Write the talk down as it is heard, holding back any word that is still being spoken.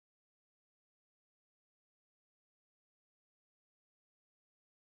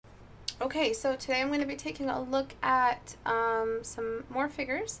Okay, so today I'm going to be taking a look at some more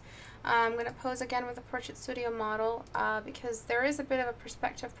figures. I'm going to pose again with a Portrait Studio model because there is a bit of a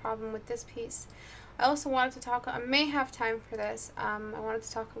perspective problem with this piece. I also wanted to talk, I may have time for this, I wanted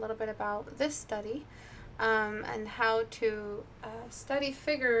to talk a little bit about this study and how to study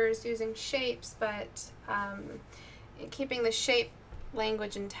figures using shapes, but keeping the shape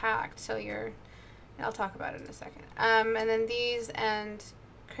language intact. So I'll talk about it in a second. And then these and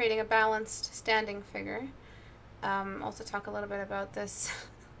creating a balanced standing figure. Also talk a little bit about this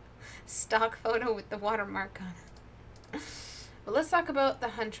stock photo with the watermark on it. But let's talk about the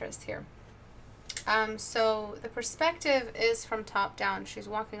huntress here. So the perspective is from top down. She's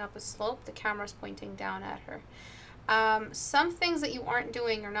walking up a slope. The camera's pointing down at her. Some things that you aren't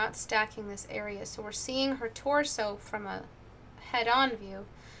doing are not stacking this area. So we're seeing her torso from a head-on view,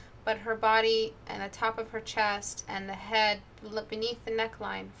 but her body and the top of her chest and the head beneath the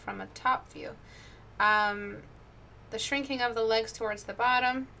neckline from a top view. The shrinking of the legs towards the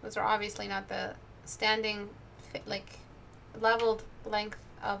bottom, those are obviously not the standing, like, leveled length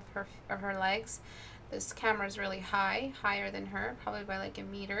of her legs. This camera is really high, higher than her, probably by like a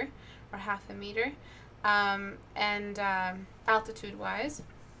meter or half a meter, and altitude-wise.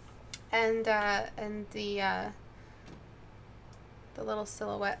 And the little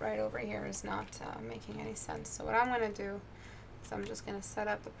silhouette right over here is not making any sense. So what I'm going to do is I'm just going to set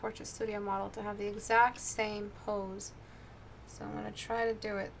up the Portrait Studio model to have the exact same pose. So I'm going to try to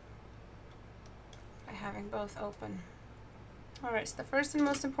do it by having both open. Alright, so the first and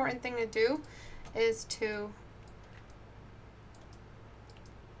most important thing to do is to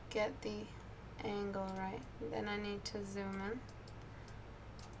get the angle right. Then I need to zoom in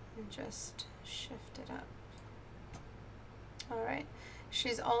and just shift it up. Alright,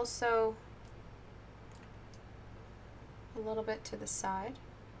 she's also a little bit to the side.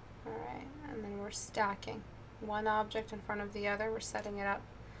 Alright, and then we're stacking one object in front of the other. We're setting it up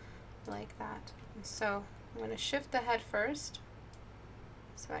like that. And so I'm going to shift the head first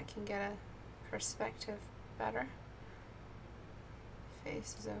so I can get a perspective better.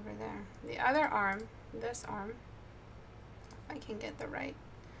 Face is over there. The other arm, this arm, if I can get the right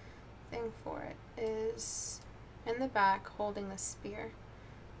thing for it, is in the back holding the spear,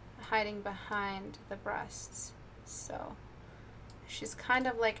 hiding behind the breasts. So she's kind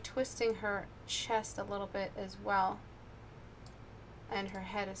of like twisting her chest a little bit as well, and her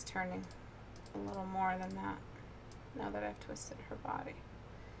head is turning a little more than that now that I've twisted her body.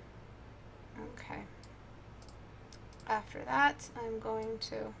 Okay. After that, I'm going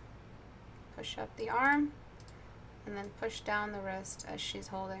to push up the arm and then push down the wrist as she's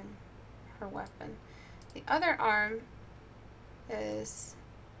holding her weapon. The other arm is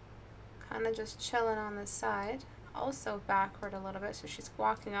kind of just chilling on the side, also backward a little bit, so she's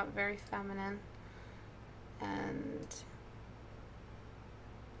walking up very feminine. And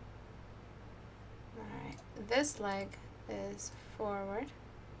alright, this leg is forward,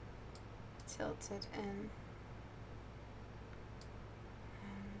 tilted in,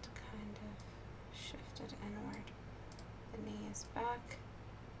 and kind of shifted inward. The knee is back,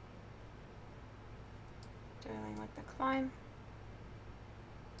 dealing with the climb,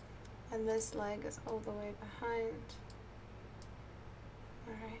 and this leg is all the way behind.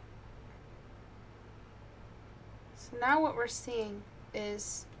 Alright. So now what we're seeing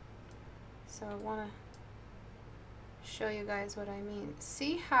is, so I want to show you guys what I mean.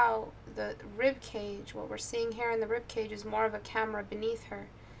 See how the rib cage, what we're seeing here in the rib cage is more of a camera beneath her,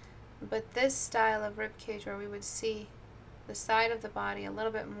 but this style of rib cage where we would see the side of the body a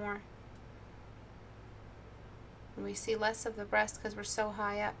little bit more, and we see less of the breast because we're so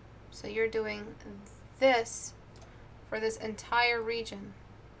high up. So you're doing this for this entire region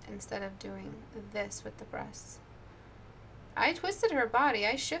instead of doing this with the breasts. I twisted her body,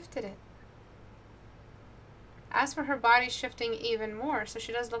 I shifted it. As for her body shifting even more, so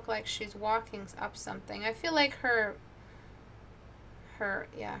she does look like she's walking up something. I feel like her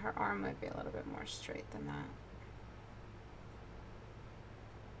arm might be a little bit more straight than that.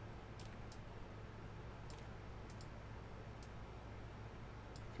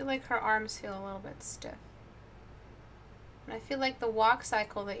 I feel like her arms feel a little bit stiff. And I feel like the walk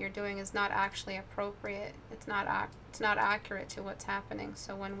cycle that you're doing is not actually appropriate. It's not accurate to what's happening.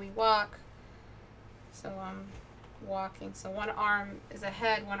 So when we walk, so I'm walking, so one arm is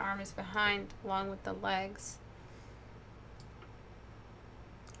ahead, one arm is behind, along with the legs.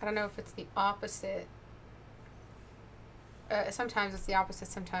 I don't know if it's the opposite. Sometimes it's the opposite,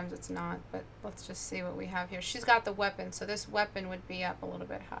 sometimes it's not, but let's just see what we have here. She's got the weapon, so this weapon would be up a little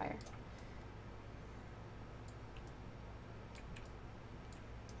bit higher.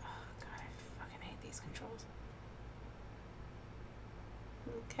 Oh, God, these controls.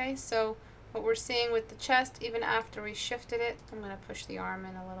 Okay, so what we're seeing with the chest, even after we shifted it, I'm going to push the arm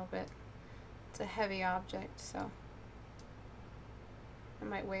in a little bit. It's a heavy object, so I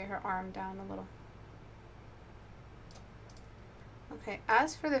might weigh her arm down a little. Okay,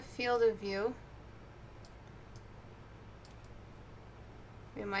 as for the field of view,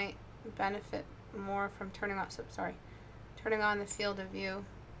 we might benefit more from turning on, turning on the field of view.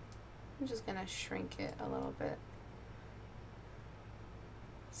 I'm just going to shrink it a little bit,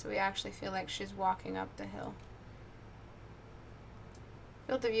 so we actually feel like she's walking up the hill.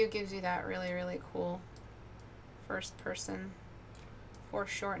 Field of view gives you that really, really cool first person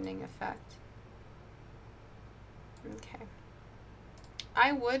foreshortening effect. Okay.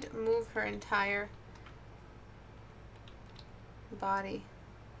 I would move her entire body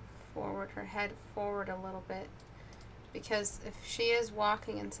forward, her head forward a little bit, because if she is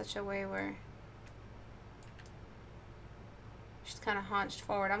walking in such a way where she's kind of haunched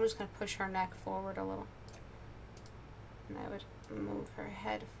forward, I'm just going to push her neck forward a little. And I would move her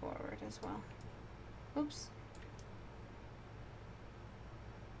head forward as well. Oops.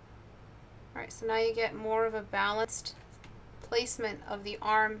 Alright, so now you get more of a balanced placement of the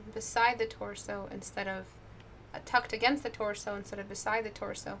arm beside the torso instead of tucked against the torso instead of beside the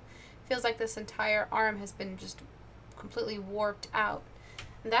torso. Feels like this entire arm has been just completely warped out.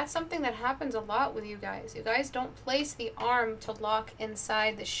 And that's something that happens a lot with you guys. You guys don't place the arm to lock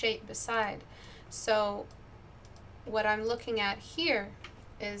inside the shape beside. So what I'm looking at here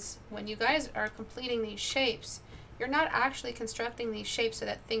is when you guys are completing these shapes, you're not actually constructing these shapes so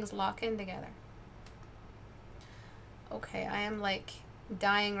that things lock in together. Okay, I am like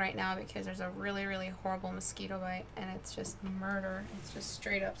dying right now because there's a really, really horrible mosquito bite and it's just murder. It's just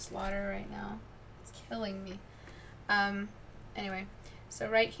straight up slaughter right now. It's killing me. Anyway, so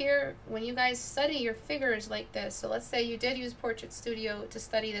right here, when you guys study your figures like this, so let's say you did use Portrait Studio to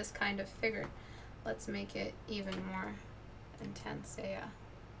study this kind of figure. Let's make it even more intense, a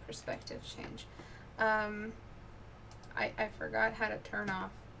perspective change. I forgot how to turn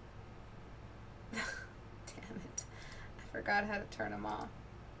off. Damn it. I forgot how to turn them off.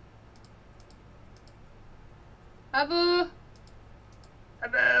 Abu!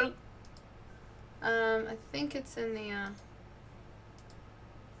 Abu! I think it's in the,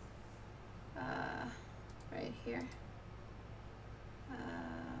 right here.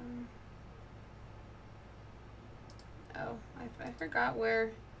 Oh, I forgot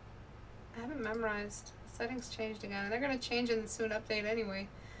where. I haven't memorized. The settings changed again. And they're going to change in the soon update anyway.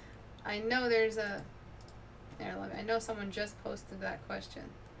 I know there's a... There, I know someone just posted that question.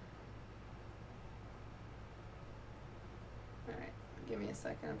 Alright, give me a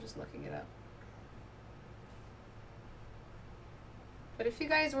second. I'm just looking it up. But if you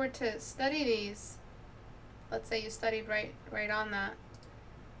guys were to study these, let's say you studied right on that.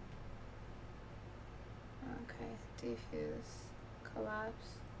 Okay, diffuse,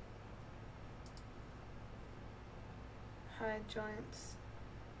 collapse, hide joints.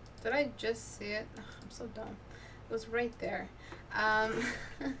 Did I just see it? Oh, I'm so dumb. It was right there. Help.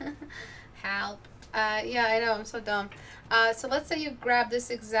 Yeah, I know, I'm so dumb. So let's say you grab this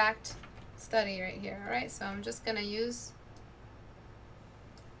exact study right here, alright? So I'm just gonna use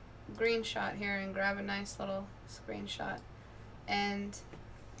green shot here and grab a nice little screenshot. And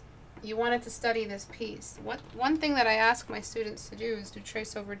you wanted to study this piece. One thing that I ask my students to do is to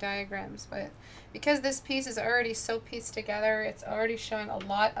trace over diagrams, but because this piece is already so pieced together, it's already showing a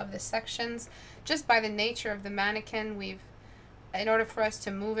lot of the sections. Just by the nature of the mannequin, in order for us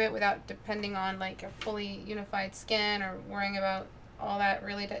to move it without depending on like a fully unified skin or worrying about all that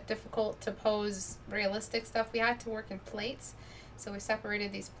really difficult to pose realistic stuff, we had to work in plates. So we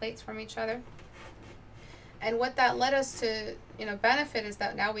separated these plates from each other. And what that led us to, benefit is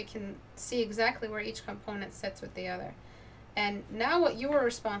that now we can see exactly where each component sits with the other. And now what you are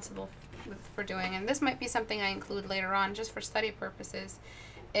responsible for doing, and this might be something I include later on just for study purposes,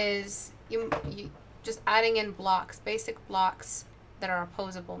 is you just adding in blocks, basic blocks that are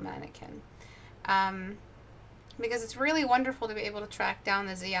opposable mannequin. Because it's really wonderful to be able to track down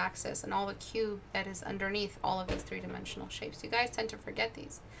the z-axis and all the cube that is underneath all of these three-dimensional shapes. You guys tend to forget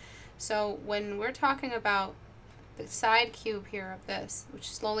these. So when we're talking about the side cube here of this, which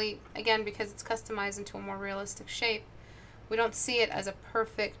slowly, again, because it's customized into a more realistic shape, we don't see it as a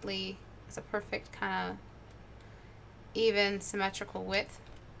perfect kind of even symmetrical width.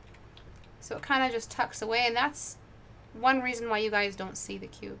 So it kind of just tucks away, and that's one reason why you guys don't see the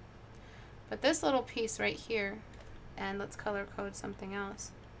cube. But this little piece right here, and let's color code something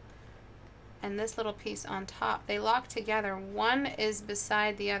else. and this little piece on top, they lock together. One is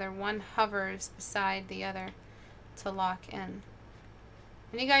beside the other. One hovers beside the other to lock in.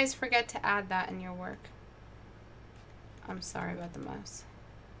 And you guys forget to add that in your work. I'm sorry about the mouse.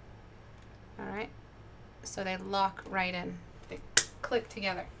 Alright. So they lock right in. They click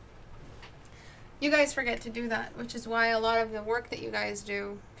together. You guys forget to do that, which is why a lot of the work that you guys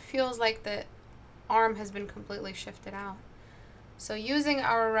do feels like the arm has been completely shifted out. So using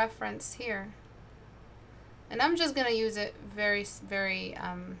our reference here, and I'm just going to use it very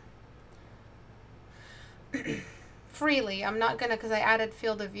freely. I'm not going to, because I added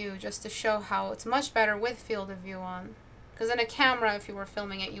field of view just to show how it's much better with field of view on. Because in a camera, if you were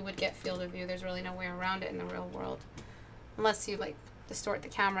filming it, you would get field of view. There's really no way around it in the real world. Unless you like distort the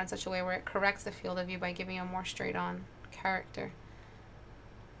camera in such a way where it corrects the field of view by giving you a more straight on character.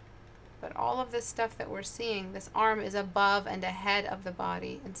 But all of this stuff that we're seeing, this arm is above and ahead of the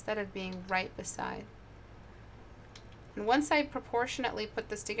body instead of being right beside. And once I proportionately put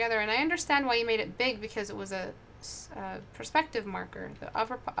this together, and I understand why you made it big because it was a perspective marker. The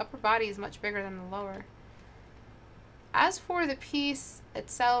upper body is much bigger than the lower. As for the piece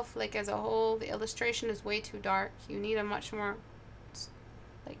itself, like as a whole, the illustration is way too dark. You need a much more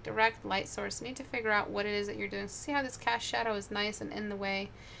like direct light source. You need to figure out what it is that you're doing. See how this cast shadow is nice and in the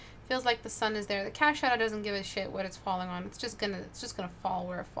way. Feels like the sun is there. The cast shadow doesn't give a shit what it's falling on. It's just gonna fall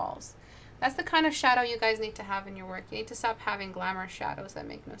where it falls. That's the kind of shadow you guys need to have in your work. You need to stop having glamour shadows that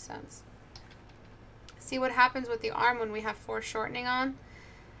make no sense. See what happens with the arm when we have foreshortening on,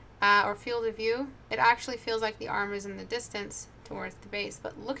 or field of view. It actually feels like the arm is in the distance towards the base.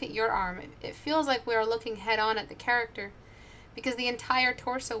 But look at your arm. It feels like we are looking head on at the character because the entire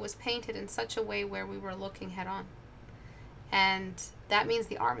torso was painted in such a way where we were looking head on. And that means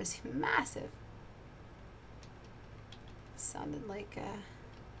the arm is massive. Sounded like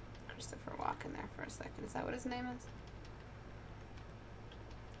Christopher Walken there for a second. Is that what his name is?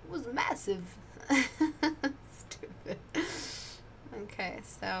 It was massive. Stupid. Okay,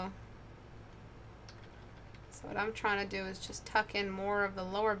 so what I'm trying to do is just tuck in more of the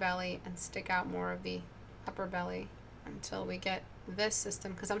lower belly and stick out more of the upper belly until we get this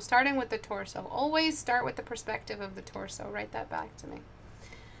system, because I'm starting with the torso. Always start with the perspective of the torso. Write that back to me.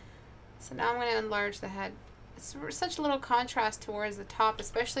 So now I'm going to enlarge the head. It's such a little contrast towards the top,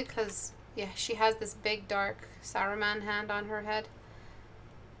 especially because, yeah, she has this big dark Saruman hand on her head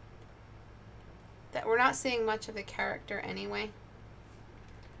that we're not seeing much of the character anyway.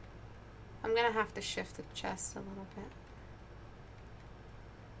 I'm going to have to shift the chest a little bit.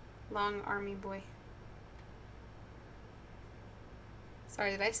 Long army boy.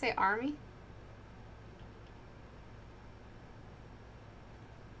 Sorry, did I say army?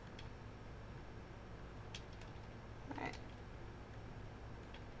 Alright.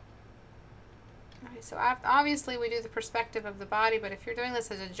 Alright, so obviously we do the perspective of the body, but if you're doing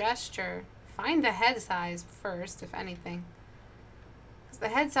this as a gesture, find the head size first, if anything. Because the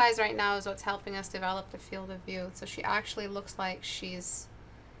head size right now is what's helping us develop the field of view. So she actually looks like she's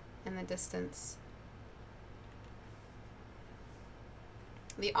in the distance.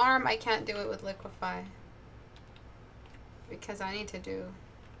 The arm, I can't do it with Liquify because I need to do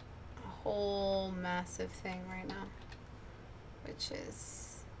a whole massive thing right now, which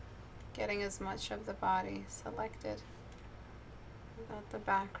is getting as much of the body selected without the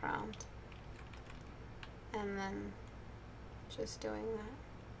background, and then just doing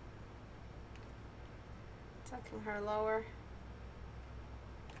that, tucking her lower,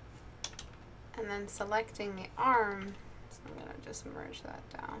 and then selecting the arm. So I'm going to just merge that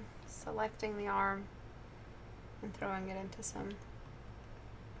down. Selecting the arm and throwing it into some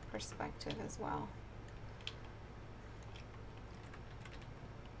perspective as well.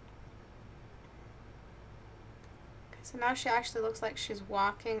 Okay, so now she actually looks like she's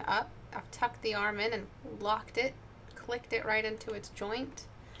walking up. I've tucked the arm in and locked it, clicked it right into its joint.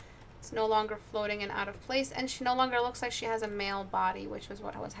 It's no longer floating and out of place, and she no longer looks like she has a male body, which was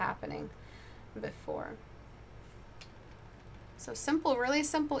what was happening before. So simple, really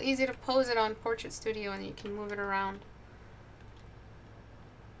simple, easy to pose it on Portrait Studio, and you can move it around.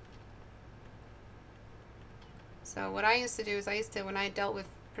 So what I used to do is when I dealt with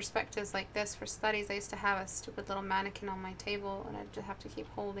perspectives like this for studies, I used to have a stupid little mannequin on my table, and I'd just have to keep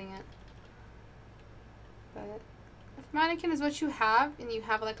holding it. But if mannequin is what you have, and you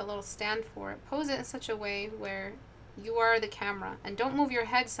have like a little stand for it, pose it in such a way where you are the camera, and don't move your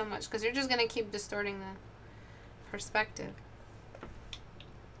head so much, because you're just going to keep distorting the perspective.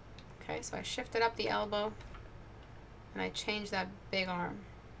 Okay, so I shifted up the elbow and I changed that big arm.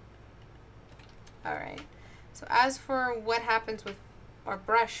 Alright, so as for what happens with our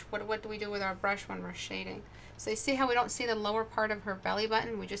brush, what do we do with our brush when we're shading? So you see how we don't see the lower part of her belly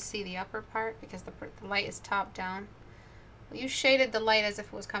button, we just see the upper part because the light is top down. Well, you shaded the light as if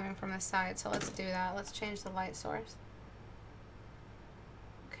it was coming from the side, so let's do that. Let's change the light source.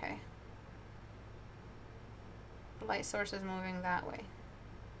 Okay. The light source is moving that way.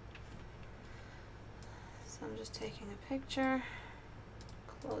 So I'm just taking a picture,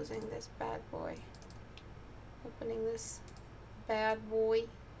 closing this bad boy, opening this bad boy,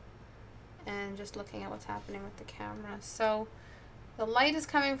 and just looking at what's happening with the camera. So the light is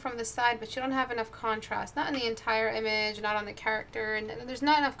coming from the side, but you don't have enough contrast. Not in the entire image, not on the character, and there's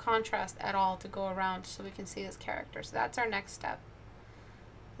not enough contrast at all to go around so we can see this character. So that's our next step.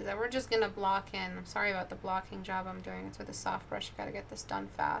 Is that we're just going to block in. I'm sorry about the blocking job I'm doing. It's with a soft brush. You got to get this done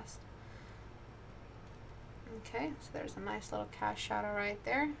fast. Okay, so there's a nice little cast shadow right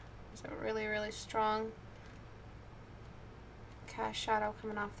there. There's a really, really strong cast shadow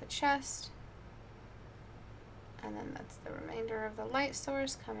coming off the chest. And then that's the remainder of the light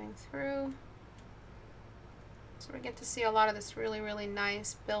source coming through. So we get to see a lot of this really, really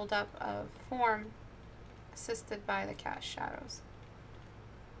nice buildup of form assisted by the cast shadows.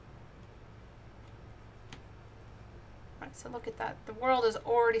 Right, so look at that. The world is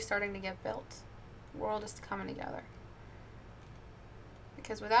already starting to get built. The world is coming together.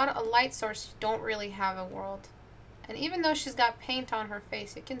 Because without a light source, you don't really have a world. And even though she's got paint on her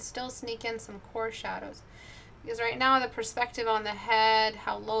face, it can still sneak in some core shadows. Because right now the perspective on the head,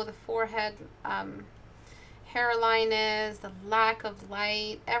 how low the forehead hairline is, the lack of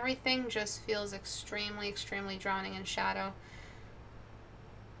light, everything just feels extremely, extremely drowning in shadow.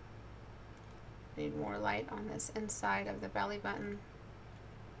 Need more light on this inside of the belly button.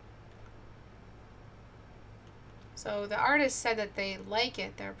 So the artist said that they like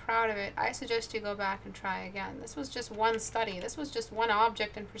it, they're proud of it. I suggest you go back and try again. This was just one study. This was just one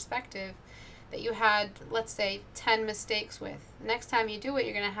object in perspective that you had, let's say, 10 mistakes with. Next time you do it,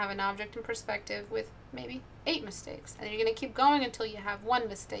 you're going to have an object in perspective with maybe 8 mistakes. And you're going to keep going until you have 1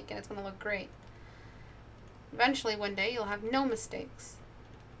 mistake, and it's going to look great. Eventually, one day, you'll have no mistakes.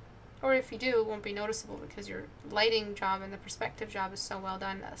 Or if you do, it won't be noticeable because your lighting job and the perspective job is so well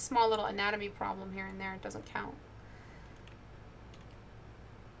done. A small little anatomy problem here and there, it doesn't count.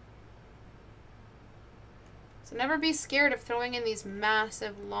 So never be scared of throwing in these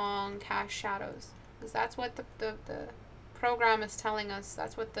massive, long cast shadows, because that's what the program is telling us.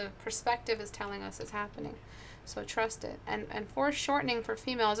 That's what the perspective is telling us is happening. So trust it. And foreshortening for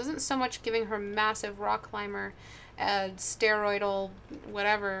females isn't so much giving her massive rock climber, steroidal,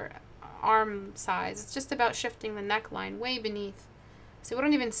 whatever, arm size. It's just about shifting the neckline way beneath. So we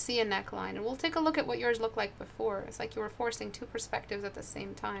don't even see a neckline. And we'll take a look at what yours looked like before. It's like you were forcing 2 perspectives at the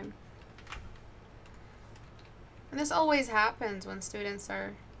same time. And this always happens when students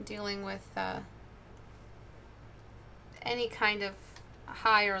are dealing with any kind of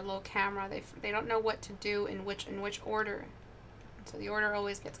high or low camera. They don't know what to do in which order. So the order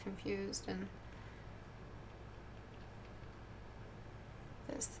always gets confused. And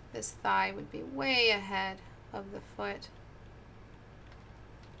this thigh would be way ahead of the foot.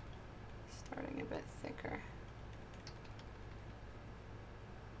 Starting a bit thicker.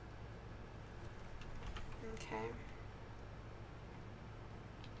 Okay.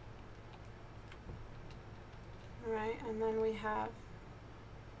 Right, and then we have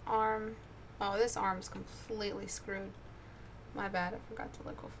arm. Oh, this arm's completely screwed. My bad, I forgot to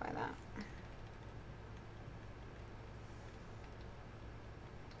liquefy that.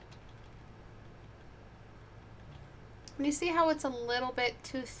 And you see how it's a little bit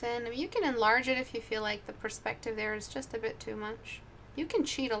too thin? I mean, you can enlarge it if you feel like the perspective there is just a bit too much. You can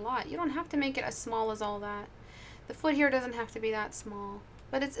cheat a lot. You don't have to make it as small as all that. The foot here doesn't have to be that small.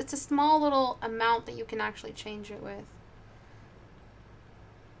 But it's a small little amount that you can actually change it with.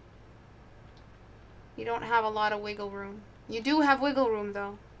 You don't have a lot of wiggle room. You do have wiggle room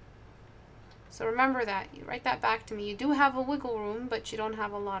though. So remember that. You write that back to me. You do have a wiggle room, but you don't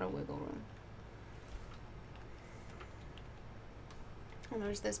have a lot of wiggle room. And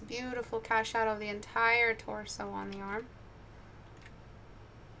there's this beautiful cast shadow of the entire torso on the arm.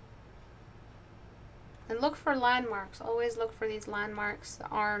 And look for landmarks. Always look for these landmarks. The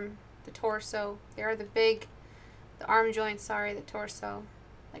arm, the torso. They are the arm joints, sorry, the torso.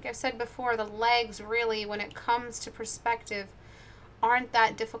 Like I've said before, the legs really, when it comes to perspective, aren't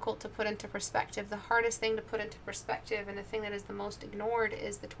that difficult to put into perspective. The hardest thing to put into perspective and the thing that is the most ignored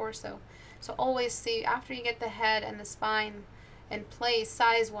is the torso. So always see, after you get the head and the spine in place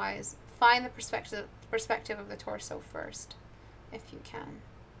size-wise, find the perspective of the torso first, if you can.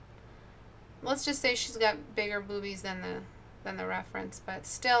 Let's just say she's got bigger boobies than than the reference, but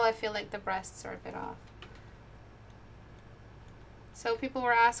still I feel like the breasts are a bit off. So people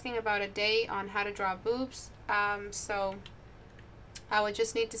were asking about a date on how to draw boobs. So I would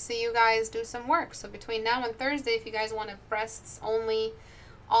just need to see you guys do some work. So between now and Thursday, if you guys want a breasts only,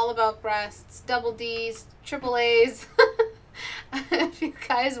 all about breasts, double D's, triple A's, if you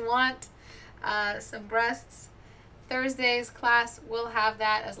guys want some breasts, Thursday's class will have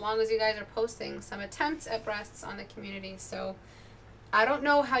that, as long as you guys are posting some attempts at breasts on the community. So I don't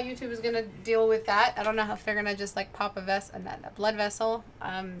know how YouTube is going to deal with that. I don't know if they're going to just like pop a blood vessel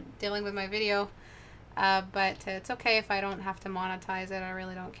dealing with my video. But it's okay if I don't have to monetize it. I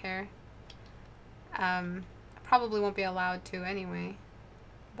really don't care. I probably won't be allowed to anyway.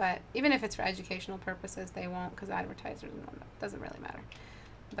 But even if it's for educational purposes, they won't, because advertisers, it doesn't really matter.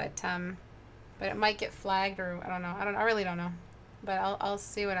 But it might get flagged, or I don't know. I really don't know. But I'll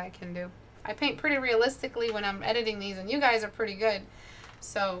see what I can do. I paint pretty realistically when I'm editing these, and you guys are pretty good.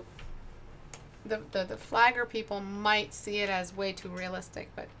 So the flagger people might see it as way too realistic,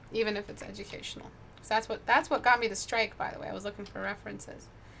 but even if it's educational. So that's what got me the strike, by the way. I was looking for references.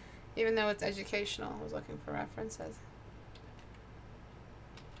 Even though it's educational, I was looking for references.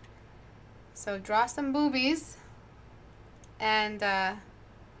 So draw some boobies, and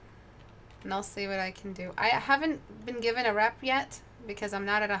I'll see what I can do. I haven't been given a rep yet because I'm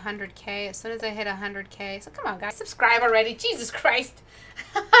not at 100K. As soon as I hit 100K, so come on guys, subscribe already. Jesus Christ.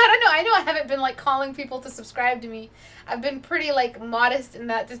 I don't know. I know I haven't been like calling people to subscribe to me. I've been pretty like modest in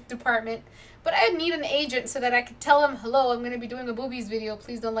that department. But I need an agent so that I could tell them, hello, I'm going to be doing a boobies video.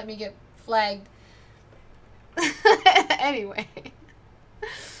 Please don't let me get flagged. Anyway.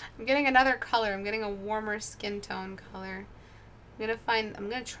 I'm getting another color. I'm getting a warmer skin tone color. I'm going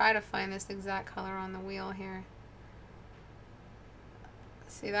to try to find this exact color on the wheel here.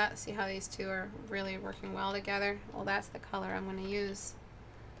 See that? See how these two are really working well together? Well, that's the color I'm going to use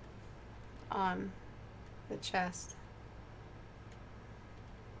on the chest.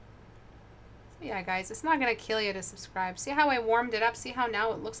 So yeah, guys, it's not going to kill you to subscribe. See how I warmed it up? See how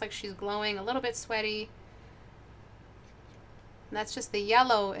now it looks like she's glowing, a little bit sweaty. And that's just the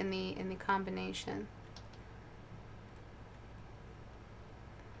yellow in the combination.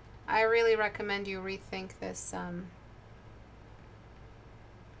 I really recommend you rethink this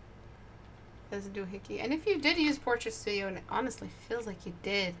this doohickey. And if you did use Portrait Studio, and it honestly feels like you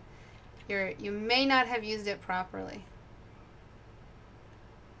did, you may not have used it properly.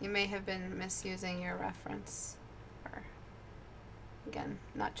 You may have been misusing your reference, or again,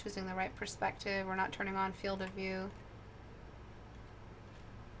 not choosing the right perspective, or not turning on field of view.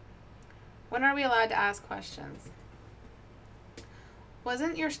 When are we allowed to ask questions?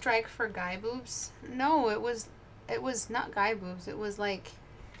 Wasn't your strike for guy boobs? No, it was not guy boobs. It was like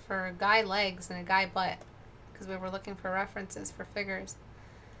for guy legs and a guy butt, because we were looking for references for figures.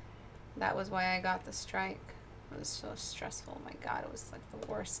 That was why I got the strike. It was so stressful. Oh my God, it was like the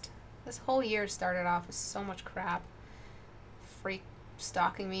worst. This whole year started off with so much crap. Freak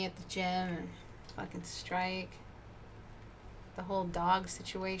stalking me at the gym and fucking strike. The whole dog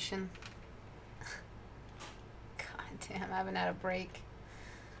situation. God damn, I haven't had a break.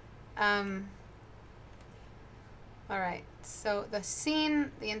 Alright, so the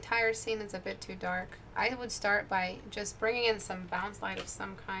entire scene is a bit too dark. I would start by just bringing in some bounce light of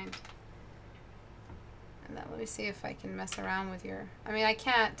some kind. And then let me see if I can mess around with your... I mean, I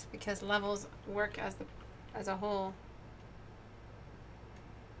can't, because levels work as a whole.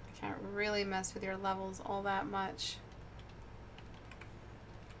 I can't really mess with your levels all that much.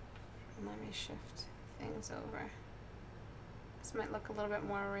 Let me shift things over. This might look a little bit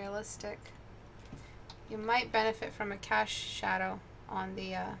more realistic. You might benefit from a cast shadow on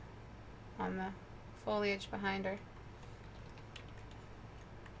the foliage behind her.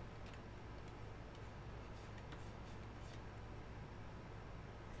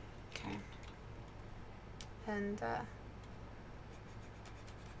 Okay. And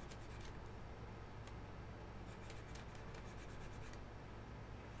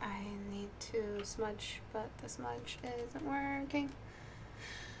I need to smudge, but the smudge isn't working.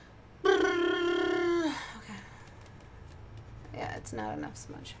 Okay. Yeah, it's not enough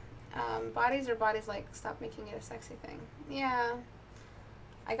smudge. Bodies are bodies, like, stop making it a sexy thing. Yeah.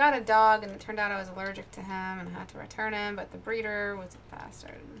 I got a dog, and it turned out I was allergic to him, and I had to return him, but the breeder was a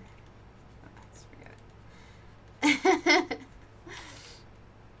bastard. Let's forget it.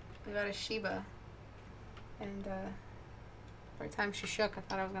 We got a Shiba, and every time she shook, I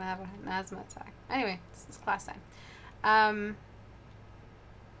thought I was going to have an asthma attack. Anyway, it's class time.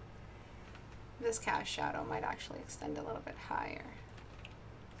 This cast shadow might actually extend a little bit higher.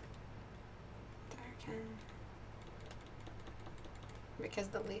 Darken. because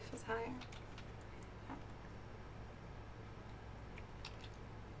the leaf is higher.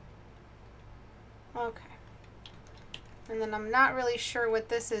 Okay. And then I'm not really sure what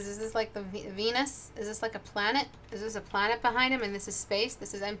this is. Is this like the Venus? Is this like a planet? Is this a planet behind him and this is space?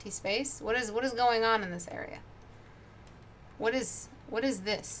 This is empty space? What is going on in this area? What is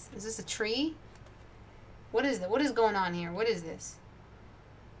this? Is this a tree? What is that? What is going on here? What is this?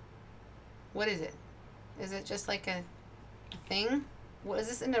 What is it? Is it just like a thing? What is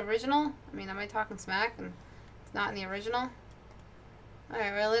this in the original? I mean, am I talking smack and it's not in the original?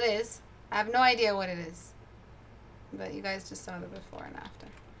 Alright, well it is. I have no idea what it is. But you guys just saw the before and after.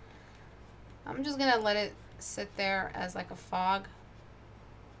 I'm just gonna let it sit there as like a fog.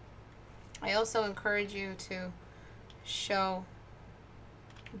 I also encourage you to show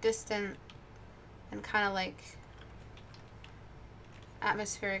distant and kind of like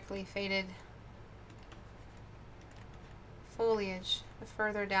atmospherically faded foliage the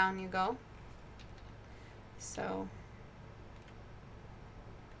further down you go. So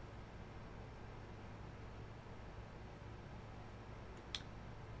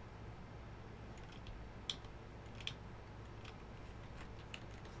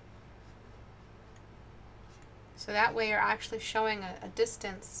that way you're actually showing a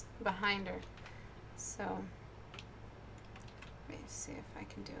distance behind her. So let me see if I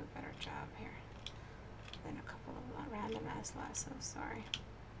can do a better job here than a couple of random ass lassos. Sorry.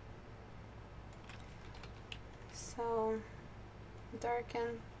 So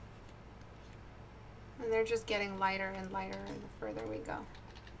darken, and they're just getting lighter and lighter the further we go.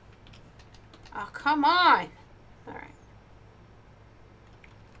 Oh, come on! All right.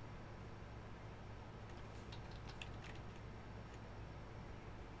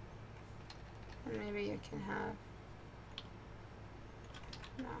 And maybe you can have,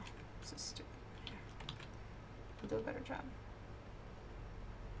 no, this is stupid. Here. I'll do a better job.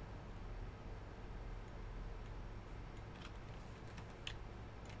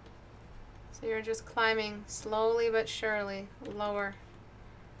 So you're just climbing slowly but surely lower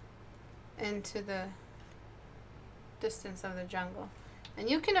into the distance of the jungle. And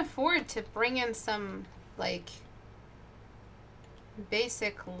you can afford to bring in some like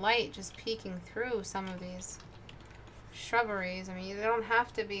basic light just peeking through some of these shrubberies. I mean, they don't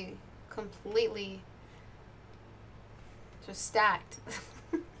have to be completely just stacked.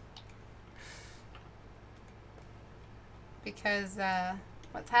 Because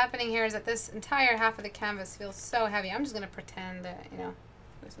what's happening here is that this entire half of the canvas feels so heavy. I'm just going to pretend that, you know,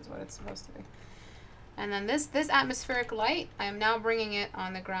 this is what it's supposed to be. And then this atmospheric light, I am now bringing it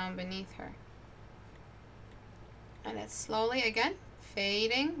on the ground beneath her. And it's slowly, again,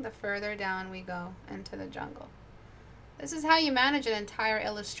 fading the further down we go into the jungle. This is how you manage an entire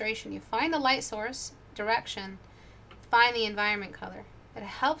illustration. You find the light source, direction, find the environment color. It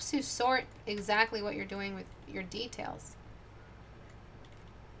helps you sort exactly what you're doing with your details.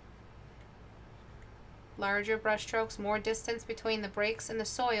 Larger brush strokes, more distance between the breaks and the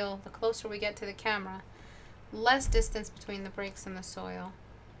soil, the closer we get to the camera. Less distance between the breaks and the soil,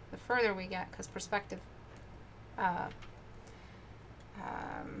 the further we get, because perspective,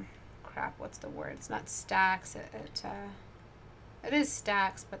 crap, what's the word? It's not stacks, it is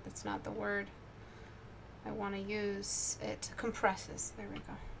stacks, but that's not the word I want to use. It compresses, there we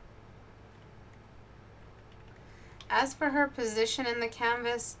go. As for her position in the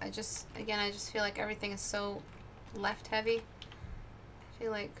canvas, I just feel like everything is so left heavy. I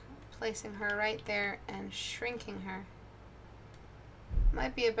feel like placing her right there and shrinking her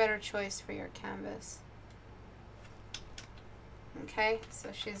might be a better choice for your canvas. Okay, so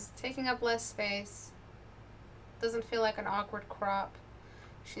she's taking up less space. Doesn't feel like an awkward crop.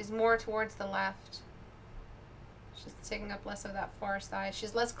 She's more towards the left. She's taking up less of that far side.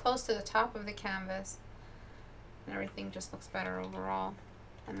 She's less close to the top of the canvas. And everything just looks better overall.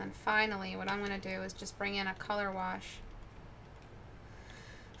 And then finally, what I'm going to do is just bring in a color wash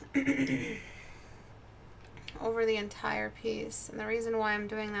over the entire piece. And the reason why I'm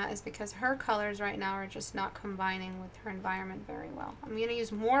doing that is because her colors right now are just not combining with her environment very well. I'm going to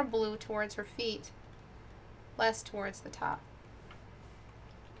use more blue towards her feet, less towards the top.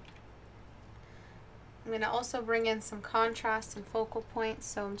 I'm going to also bring in some contrast and focal points.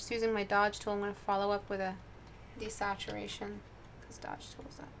 So I'm just using my dodge tool. I'm going to follow up with a desaturation, because dodge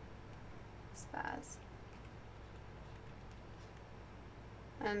tool's a spaz.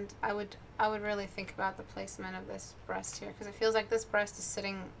 And I would really think about the placement of this breast here, because it feels like this breast is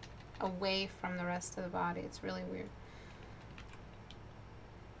sitting away from the rest of the body. It's really weird.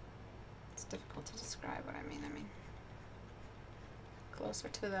 It's difficult to describe what I mean. I mean, closer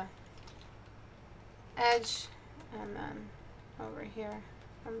to the edge, and then over here.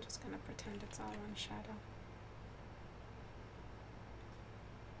 I'm just going to pretend it's all one shadow.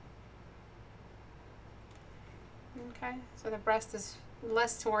 Okay, so the breast is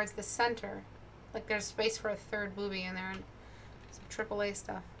less towards the center. Like there's space for a third boobie in there and some AAA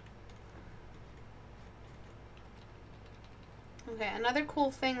stuff. Okay, another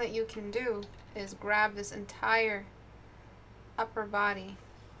cool thing that you can do is grab this entire upper body.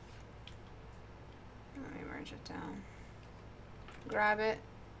 Let me merge it down. Grab it,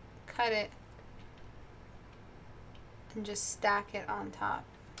 cut it, and just stack it on top.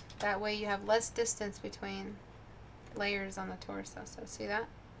 That way you have less distance between layers on the torso. So see that?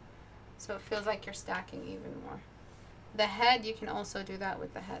 So it feels like you're stacking even more. The head, you can also do that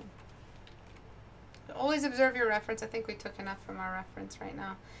with the head. Always observe your reference. I think we took enough from our reference right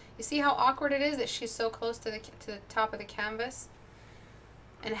now. You see how awkward it is that she's so close to the top of the canvas?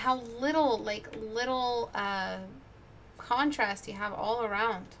 And how little, contrast you have all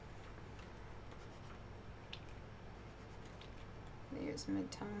around. Use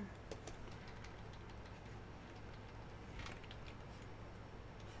mid-tone.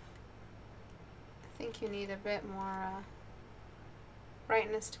 I think you need a bit more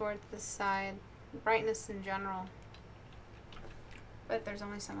brightness towards this side. Brightness in general. But there's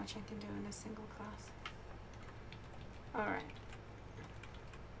only so much I can do in a single class. Alright.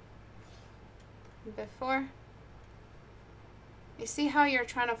 Before. You see how you're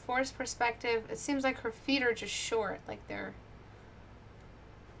trying to force perspective? It seems like her feet are just short. Like they're...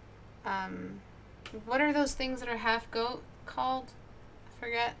 what are those things that are half goat called? I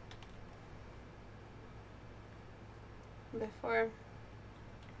forget. Before.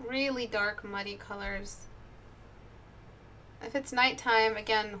 Really dark, muddy colors. If it's nighttime,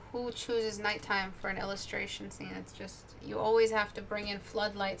 again, who chooses nighttime for an illustration scene? It's just, you always have to bring in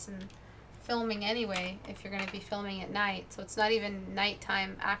floodlights and filming anyway if you're going to be filming at night. So it's not even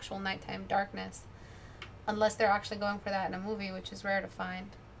nighttime, actual nighttime darkness. Unless they're actually going for that in a movie, which is rare to find.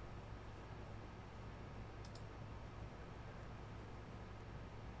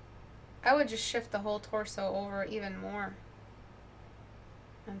 I would just shift the whole torso over even more.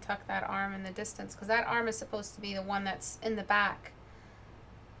 And tuck that arm in the distance, because that arm is supposed to be the one that's in the back.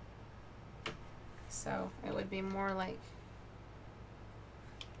 So it would be more like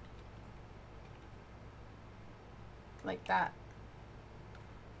that.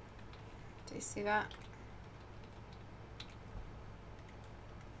 Do you see that?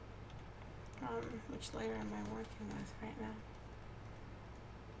 Which layer am I working with right now?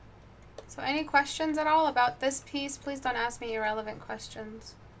 So any questions at all about this piece? Please don't ask me irrelevant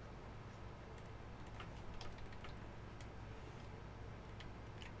questions.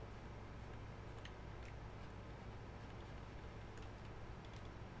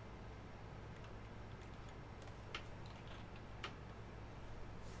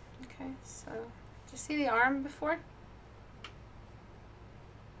 Okay, so did you see the arm before?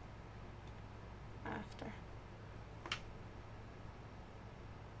 After.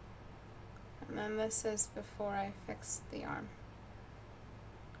 And then this is before I fixed the arm.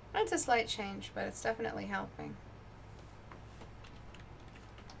 It's a slight change, but it's definitely helping.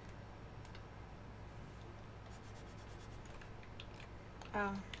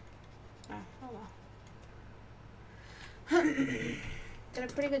 Oh, well. Did a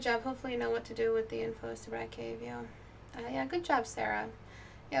pretty good job. Hopefully you know what to do with the info Istebrak gave you. Yeah, good job, Sarah.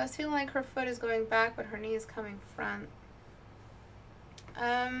 Yeah, I was feeling like her foot is going back, but her knee is coming front.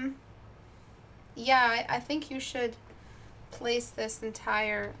 Yeah, I think you should place this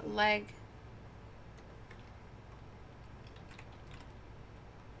entire leg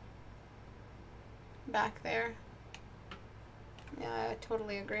back there. Yeah, I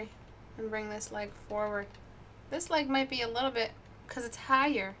totally agree. And bring this leg forward. This leg might be a little bit, because it's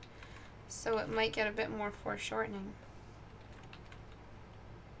higher, so it might get a bit more foreshortening.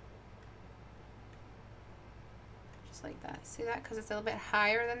 Just like that. See that? Because it's a little bit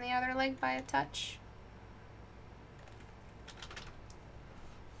higher than the other leg by a touch.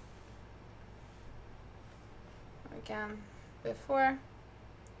 Again, before,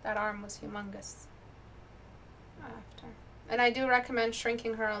 that arm was humongous. After. And I do recommend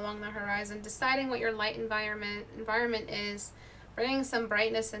shrinking her along the horizon, deciding what your light environment is, bringing some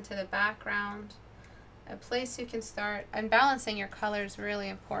brightness into the background, a place you can start, and balancing your colors, really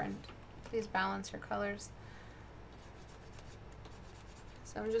important. Please balance your colors.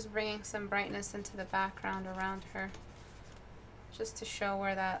 So I'm just bringing some brightness into the background around her, just to show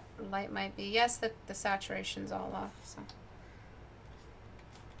where that light might be. Yes, the saturation's all off, so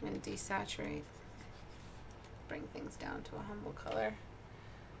I'm going to desaturate. Bring things down to a humble color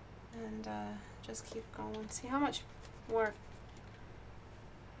and just keep going. See how much more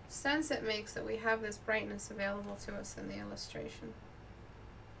sense it makes that we have this brightness available to us in the illustration.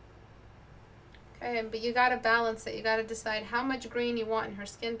 Okay, but you gotta balance it. You gotta decide how much green you want in her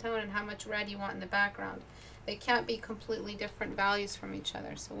skin tone and how much red you want in the background. They can't be completely different values from each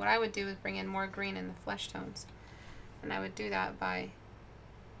other. So what I would do is bring in more green in the flesh tones. And I would do that by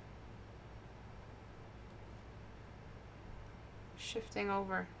shifting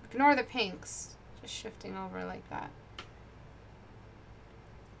over. Ignore the pinks. Just shifting over like that.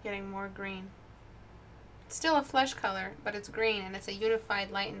 Getting more green. It's still a flesh color, but it's green and it's a unified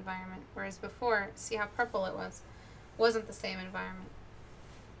light environment. Whereas before, see how purple it was? Wasn't the same environment.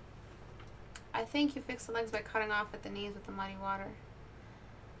 I think you fix the legs by cutting off at the knees with the muddy water.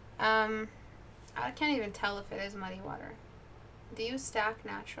 I can't even tell if it is muddy water. Do you stack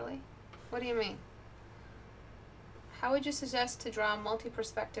naturally? What do you mean? How would you suggest to draw a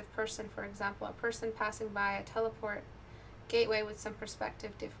multi-perspective person, for example, a person passing by a teleport gateway with some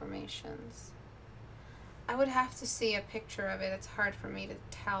perspective deformations? I would have to see a picture of it. It's hard for me to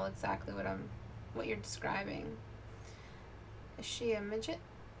tell exactly what you're describing. Is she a midget?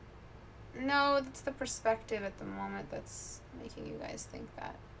 No, that's the perspective at the moment that's making you guys think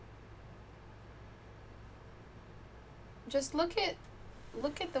that. Just look at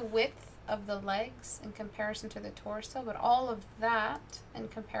the width of the legs in comparison to the torso, but all of that in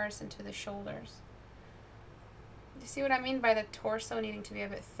comparison to the shoulders. Do you see what I mean by the torso needing to be a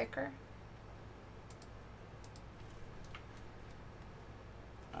bit thicker?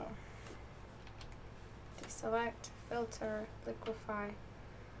 Oh. Deselect, filter, liquefy.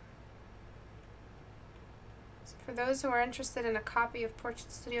 For those who are interested in a copy of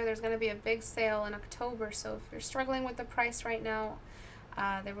Portrait Studio, there's going to be a big sale in October, so if you're struggling with the price right now,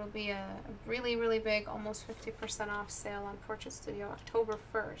 there will be a really, really big, almost 50% off sale on Portrait Studio October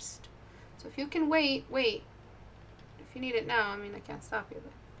 1st. So if you can wait. If you need it now, I mean, I can't stop you,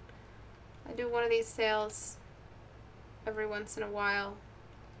 but I do one of these sales every once in a while.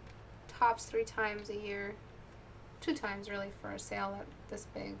 Tops 3 times a year. 2 times, really, for a sale this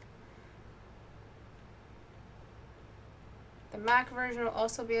big. The Mac version will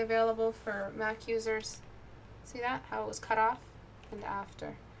also be available for Mac users. See that? How it was cut off and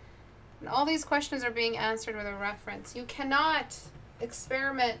after. And all these questions are being answered with a reference. You cannot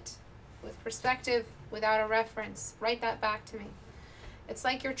experiment with perspective without a reference. Write that back to me. It's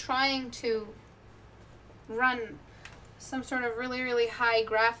like you're trying to run some sort of really, really high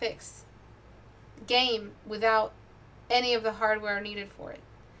graphics game without any of the hardware needed for it.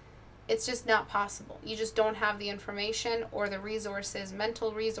 It's just not possible. You just don't have the information or the resources,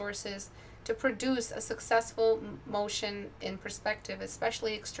 mental resources, to produce a successful motion in perspective,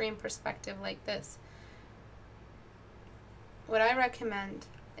 especially extreme perspective like this. What I recommend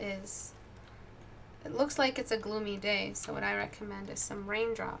is, it looks like it's a gloomy day, so what I recommend is some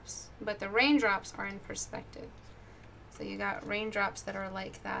raindrops. But the raindrops are in perspective. So you got raindrops that are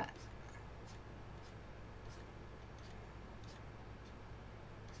like that.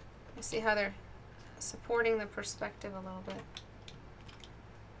 See how they're supporting the perspective a little bit.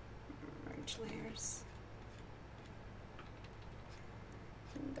 Merge layers.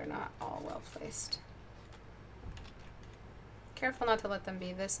 They're not all well placed. Careful not to let them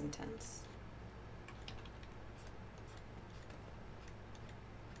be this intense.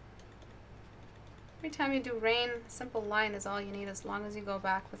 Every time you do rain, simple line is all you need, as long as you go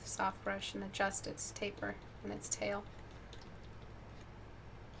back with a soft brush and adjust its taper and its tail.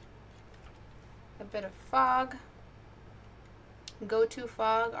 A bit of fog. Go-to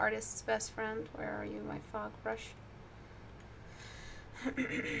fog, artist's best friend. Where are you, my fog brush? I'm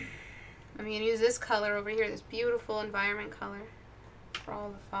going to use this color over here, this beautiful environment color for all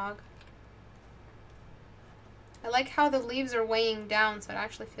the fog. I like how the leaves are weighing down, so it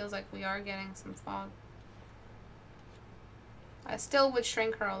actually feels like we are getting some fog. I still would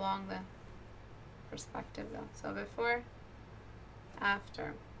shrink her along the perspective though. So before,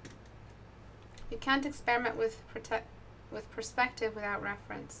 after. You can't experiment with perspective without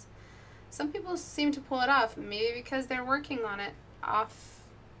reference. Some people seem to pull it off, maybe because they're working on it off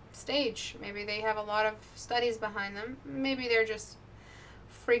stage. Maybe they have a lot of studies behind them. Maybe they're just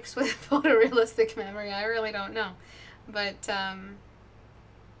freaks with photorealistic memory. I really don't know. But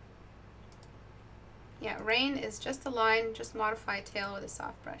yeah, rain is just a line, just modify tail with a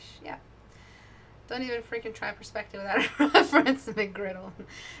soft brush. Yeah. Don't even freaking try perspective without a reference, McGriddle.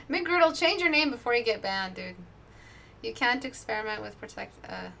 McGriddle, change your name before you get banned, dude. You can't experiment with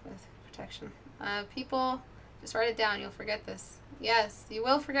protection. People, just write it down. You'll forget this. Yes, you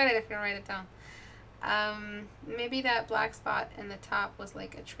will forget it if you don't write it down. Maybe that black spot in the top was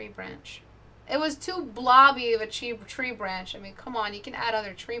like a tree branch. It was too blobby of a tree branch. I mean, come on, you can add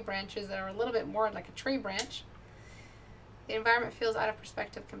other tree branches that are a little bit more like a tree branch. The environment feels out of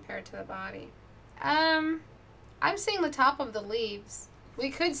perspective compared to the body. I'm seeing the top of the leaves. We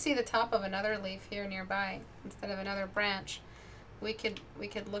could see the top of another leaf here nearby instead of another branch. We could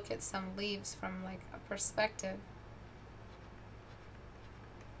look at some leaves from like a perspective.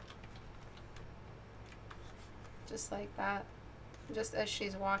 Just like that. Just as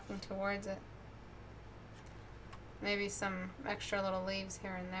she's walking towards it. Maybe some extra little leaves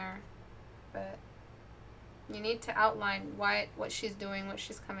here and there. But you need to outline what she's doing, what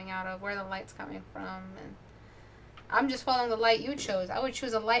she's coming out of, where the light's coming from. And I'm just following the light you chose. I would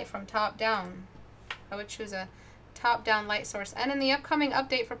choose a light from top down. I would choose a top-down light source. And in the upcoming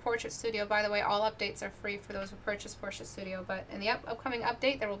update for Portrait Studio, by the way, all updates are free for those who purchase Portrait Studio, but in the upcoming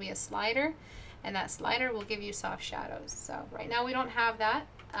update, there will be a slider, and that slider will give you soft shadows. So right now we don't have that,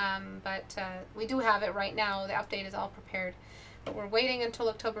 but we do have it right now. The update is all prepared, but we're waiting until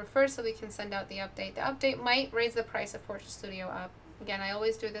October 1st so we can send out the update. The update might raise the price of Portrait Studio up. Again, I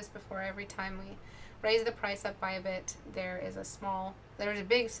always do this before every time we raise the price up by a bit. There's a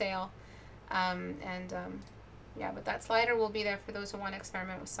big sale, yeah, but that slider will be there for those who want to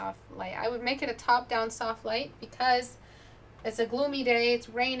experiment with soft light. I would make it a top-down soft light because it's a gloomy day, it's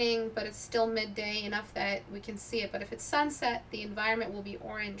raining, but it's still midday enough that we can see it. But if it's sunset, the environment will be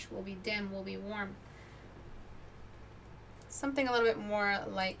orange, will be dim, will be warm. Something a little bit more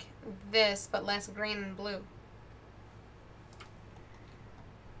like this, but less green and blue.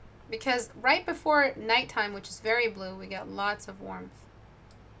 Because right before nighttime, which is very blue, we get lots of warmth.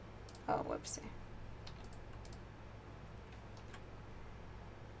 Oh, whoopsie.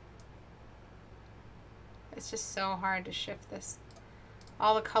 It's just so hard to shift this.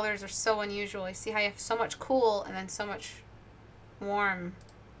 All the colors are so unusual. You see how you have so much cool and then so much warm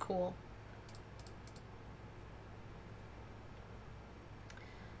cool.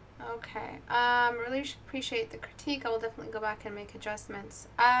 Okay. Really appreciate the critique. I will definitely go back and make adjustments.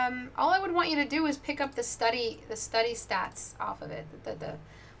 All I would want you to do is pick up the study stats off of it. The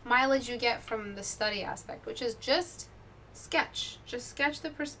mileage you get from the study aspect, which is just sketch. Just sketch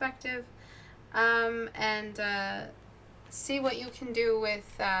the perspective. And see what you can do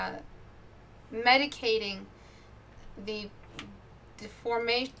with medicating the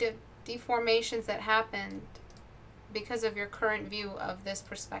deformations that happened because of your current view of this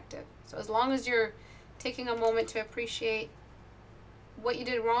perspective. So as long as you're taking a moment to appreciate what you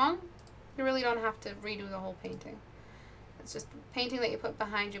did wrong, you really don't have to redo the whole painting. It's just painting that you put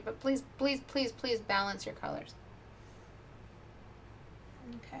behind you, but please, please, please, please balance your colors.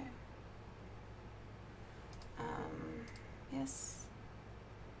 Okay. Yes.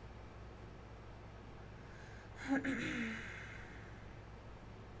 Okay.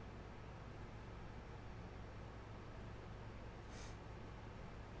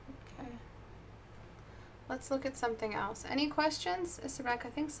 Let's look at something else. Any questions? Istebrak, I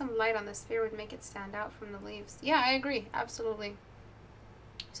think some light on the sphere would make it stand out from the leaves. Yeah, I agree. Absolutely.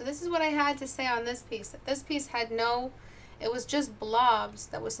 So this is what I had to say on this piece. That this piece had no... It was just blobs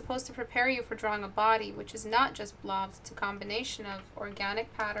that was supposed to prepare you for drawing a body, which is not just blobs. It's a combination of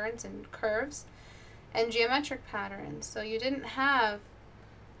organic patterns and curves and geometric patterns. So you didn't have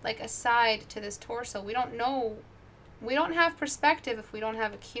like a side to this torso. We don't know. We don't have perspective if we don't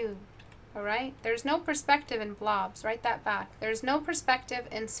have a cube. All right? There's no perspective in blobs. Write that back. There's no perspective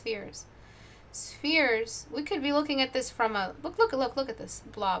in spheres. Spheres, we could be looking at this from a... Look at this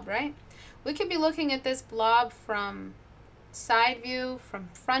blob, right? We could be looking at this blob from... side view, from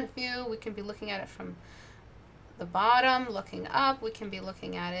front view. We can be looking at it from the bottom, looking up. We can be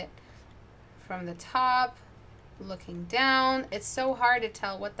looking at it from the top, looking down. It's so hard to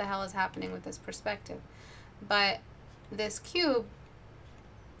tell what the hell is happening with this perspective. But this cube,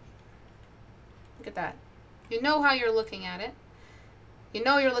 look at that. You know how you're looking at it. You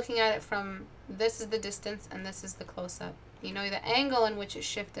know you're looking at it from this is the distance and this is the close-up. You know the angle in which it's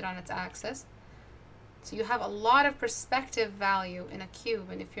shifted on its axis. So you have a lot of perspective value in a cube,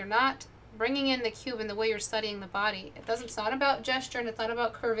 and if you're not bringing in the cube in the way you're studying the body, it's not about gesture and it's not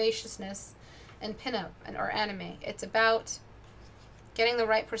about curvaceousness and pinup or anime. It's about getting the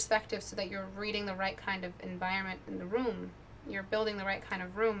right perspective so that you're reading the right kind of environment in the room. You're building the right kind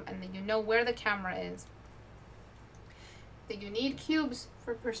of room, and then you know where the camera is. That you need cubes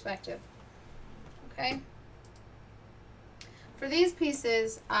for perspective. Okay? For these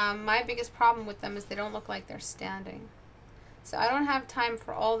pieces, my biggest problem with them is they don't look like they're standing. So I don't have time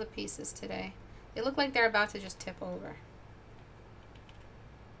for all the pieces today. They look like they're about to just tip over.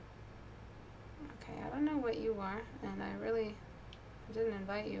 Okay, I don't know what you are, and I didn't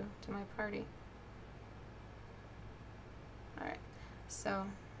invite you to my party. Alright, so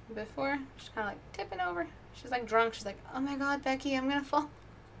before, she's kind of like tipping over. She's like drunk. She's like, oh my god, Becky, I'm gonna fall.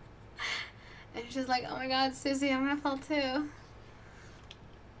 And she's like, oh my god, Susie, I'm gonna fall too. Alright,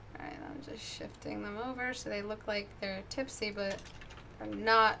 I'm just shifting them over so they look like they're tipsy, but they're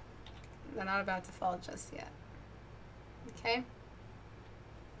not about to fall just yet. Okay?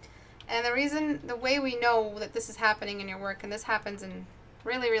 And the way we know that this is happening in your work, and this happens in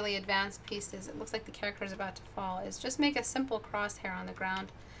really, really advanced pieces, it looks like the character is about to fall, is just make a simple crosshair on the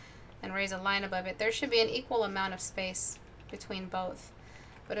ground and raise a line above it. There should be an equal amount of space between both.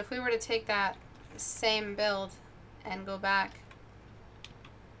 But if we were to take that same build and go back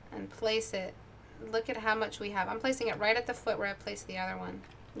and place it, look at how much we have. I'm placing it right at the foot where I placed the other one.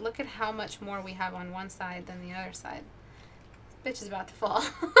 Look at how much more we have on one side than the other side. This bitch is about to fall.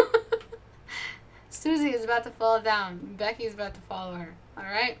 Susie is about to fall down. Becky's about to follow her.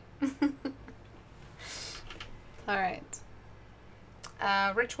 Alright? Alright.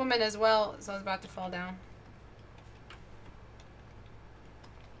 Rich woman as well, so is about to fall down.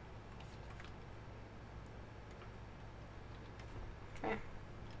 Okay.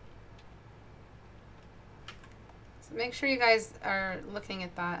 So make sure you guys are looking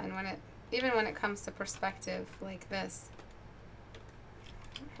at that, and even when it comes to perspective like this,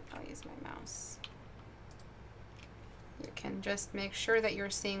 I'll use my mouse. You can just make sure that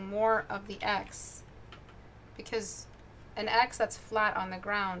you're seeing more of the X, because an X that's flat on the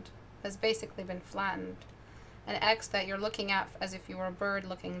ground has basically been flattened. An X that you're looking at as if you were a bird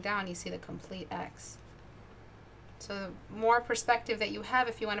looking down, you see the complete X. So the more perspective that you have,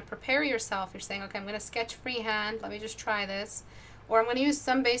 if you want to prepare yourself, you're saying, okay, I'm going to sketch freehand, let me just try this. Or I'm going to use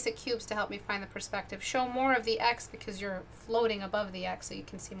some basic cubes to help me find the perspective. Show more of the X because you're floating above the X so you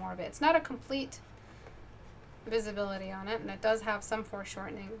can see more of it. It's not a complete visibility on it, and it does have some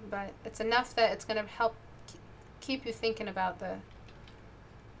foreshortening, but it's enough that it's going to help keep you thinking about the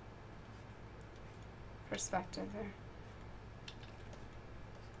perspective there.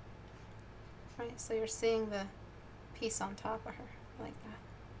 Right, so you're seeing the piece on top of her, like that.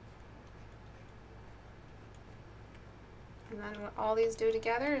 And then what all these do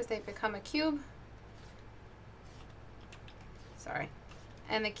together is they become a cube. Sorry.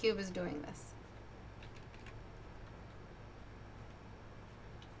 And the cube is doing this.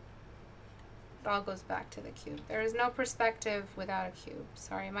 It all goes back to the cube. There is no perspective without a cube.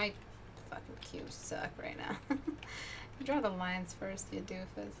 Sorry, my fucking cubes suck right now. Draw the lines first, you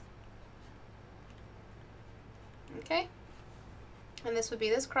doofus. Okay? And this would be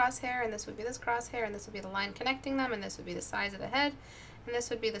this crosshair, and this would be this crosshair, and this would be the line connecting them, and this would be the size of the head, and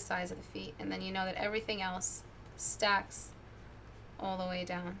this would be the size of the feet. And then you know that everything else stacks all the way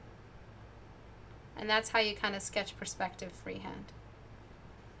down. And that's how you kind of sketch perspective freehand.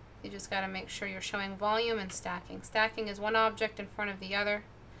 You just got to make sure you're showing volume and stacking. Stacking is one object in front of the other,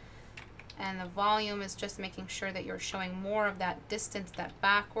 and the volume is just making sure that you're showing more of that distance, that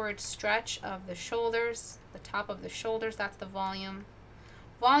backward stretch of the shoulders, the top of the shoulders. That's the volume.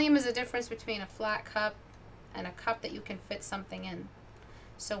 Volume is the difference between a flat cup and a cup that you can fit something in.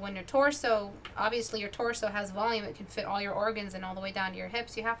 So when your torso, obviously your torso has volume, it can fit all your organs and all the way down to your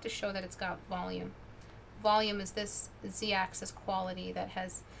hips. You have to show that it's got volume. Volume is this z-axis quality that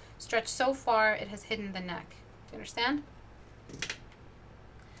has stretched so far it has hidden the neck. Do you understand?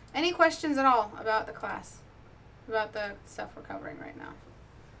 Any questions at all about the class? About the stuff we're covering right now?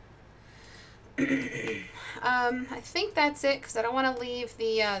 I think that's it, because I don't want to leave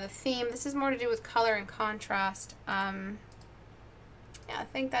the theme. This is more to do with color and contrast. Yeah, I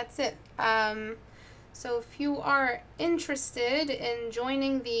think that's it. So if you are interested in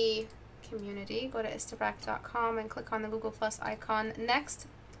joining the community, go to istebrak.com and click on the Google Plus icon. Next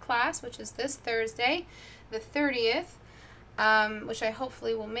class, which is this Thursday, the 30th, which I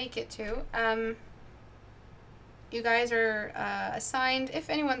hopefully will make it to. You guys are assigned, if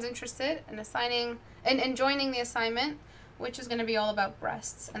anyone's interested in joining the assignment, which is going to be all about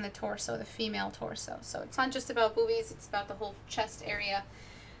breasts and the torso, the female torso. So it's not just about boobies, it's about the whole chest area,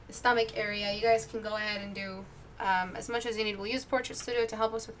 the stomach area. You guys can go ahead and do as much as you need. We'll use Portrait Studio to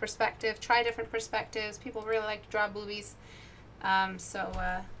help us with perspective, try different perspectives. People really like to draw boobies.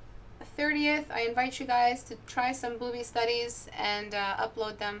 The 30th, I invite you guys to try some boobie studies and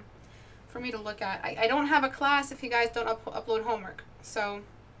upload them for me to look at. I don't have a class if you guys don't upload homework. So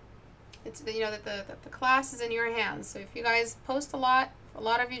it's, you know, that the class is in your hands. So if you guys post a lot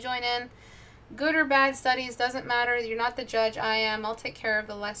of you join in, good or bad studies, doesn't matter. You're not the judge. I am. I'll take care of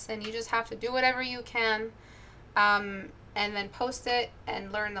the lesson. You just have to do whatever you can, and then post it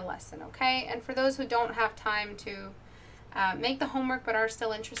and learn the lesson, okay? And for those who don't have time to make the homework but are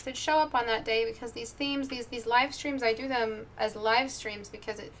still interested, show up on that day, because these themes, these live streams, I do them as live streams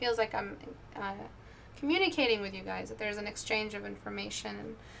because it feels like I'm communicating with you guys, that there's an exchange of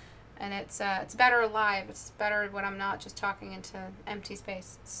information, and it's better live. It's better when I'm not just talking into empty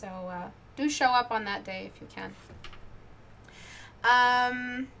space. So do show up on that day if you can.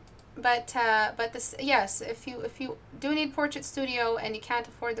 But this, yes, if you do need Portrait Studio and you can't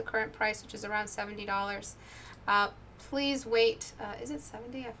afford the current price, which is around $70, please wait. Is it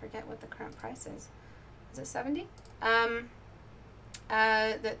 70? I forget what the current price is. Is it 70? The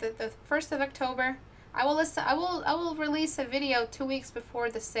 1st of October, I will release a video 2 weeks before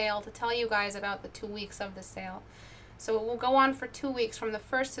the sale to tell you guys about the 2 weeks of the sale. So it will go on for 2 weeks. From the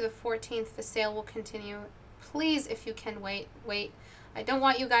 1st to the 14th, the sale will continue. Please, if you can wait. I don't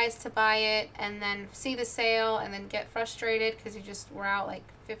want you guys to buy it and then see the sale and then get frustrated because you just were out like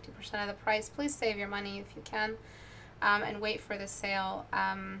 50% of the price. Please save your money if you can, and wait for the sale.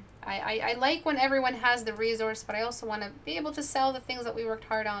 I like when everyone has the resource, but I also want to be able to sell the things that we worked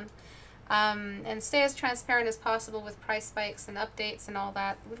hard on, and stay as transparent as possible with price spikes and updates and all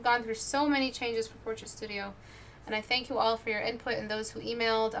that. We've gone through so many changes for Portrait Studio, and I thank you all for your input and those who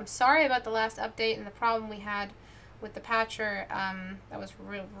emailed. I'm sorry about the last update and the problem we had with the patcher. That was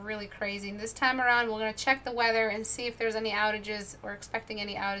really crazy. And this time around, we're going to check the weather and see if there's any outages. We're expecting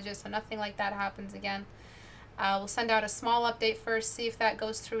any outages, so nothing like that happens again. We'll send out a small update first, see if that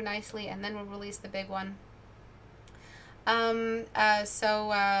goes through nicely, and then we'll release the big one.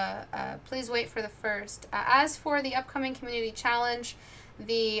 Please wait for the 1st. As for the upcoming community challenge,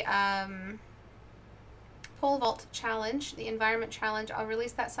 the pole vault challenge, the environment challenge, I'll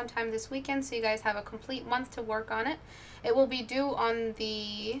release that sometime this weekend, so you guys have a complete month to work on it. It will be due on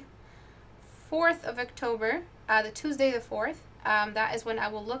the 4th of October, the Tuesday the 4th. That is when I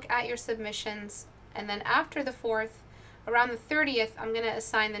will look at your submissions, and then after the 4th, around the 30th, I'm going to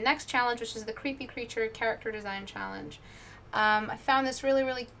assign the next challenge, which is the Creepy Creature Character Design Challenge. I found this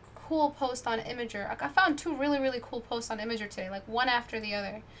really cool post on Imager. I found 2 really cool posts on Imager today, like one after the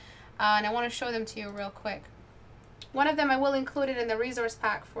other. And I want to show them to you real quick. One of them I will include it in the resource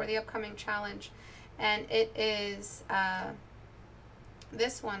pack for the upcoming challenge, and it is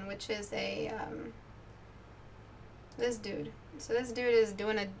this one, which is a this dude. So this dude is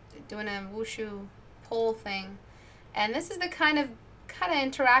doing a wushu pole thing, and this is the kind of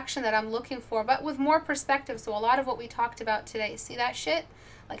interaction that I'm looking for, but with more perspective. So a lot of what we talked about today. See that shit?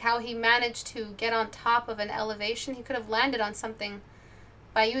 Like how he managed to get on top of an elevation. He could have landed on something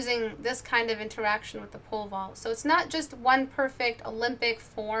by using this kind of interaction with the pole vault. So it's not just one perfect Olympic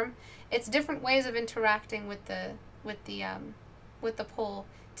form. It's different ways of interacting with the pole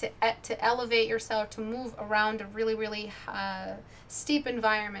to elevate yourself, to move around a really steep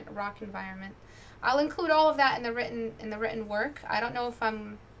environment, a rock environment. I'll include all of that in the written work. I don't know if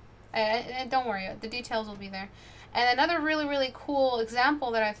I'm. Don't worry, the details will be there. And another really cool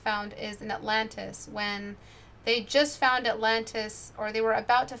example that I found is in Atlantis, when they just found Atlantis, or they were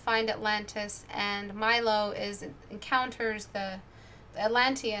about to find Atlantis, and Milo encounters the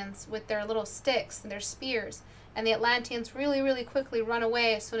Atlanteans with their little sticks and their spears, and the Atlanteans really quickly run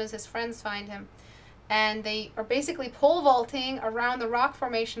away as soon as his friends find him, and they are basically pole vaulting around the rock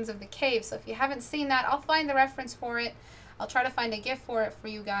formations of the cave. So if you haven't seen that, I'll find the reference for it. I'll try to find a GIF for it for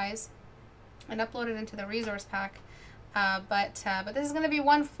you guys and upload it into the resource pack. But this is going to be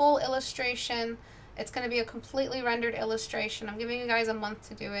one full illustration. It's going to be a completely rendered illustration. I'm giving you guys a month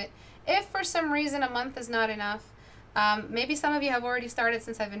to do it. If for some reason a month is not enough, maybe some of you have already started,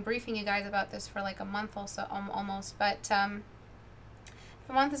 since I've been briefing you guys about this for like a month also, almost. But if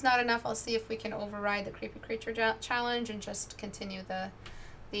a month is not enough, I'll see if we can override the Creepy Creature challenge and just continue the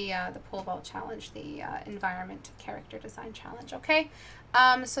pole vault challenge, the environment character design challenge. Okay,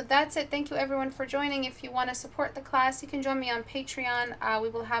 so that's it. Thank you everyone for joining. If you want to support the class, you can join me on Patreon. We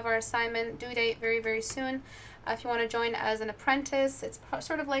will have our assignment due date very soon. If you want to join as an apprentice, it's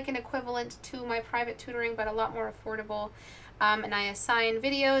sort of like an equivalent to my private tutoring, but a lot more affordable. And I assign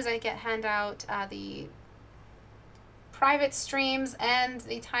videos. I hand out the private streams and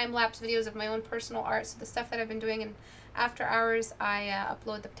the time-lapse videos of my own personal art. So the stuff that I've been doing in after hours, I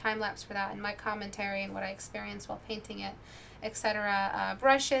upload the time-lapse for that and my commentary and what I experience while painting it, etc.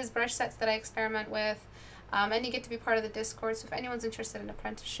 Brushes, brush sets that I experiment with, and you get to be part of the Discord. So if anyone's interested in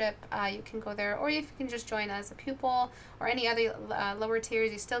apprenticeship, you can go there, or if you can just join as a pupil or any other lower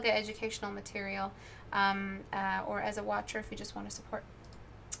tiers, you still get educational material, or as a watcher if you just want to support.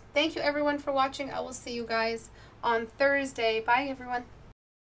 Thank you everyone for watching. I will see you guys on Thursday. Bye everyone.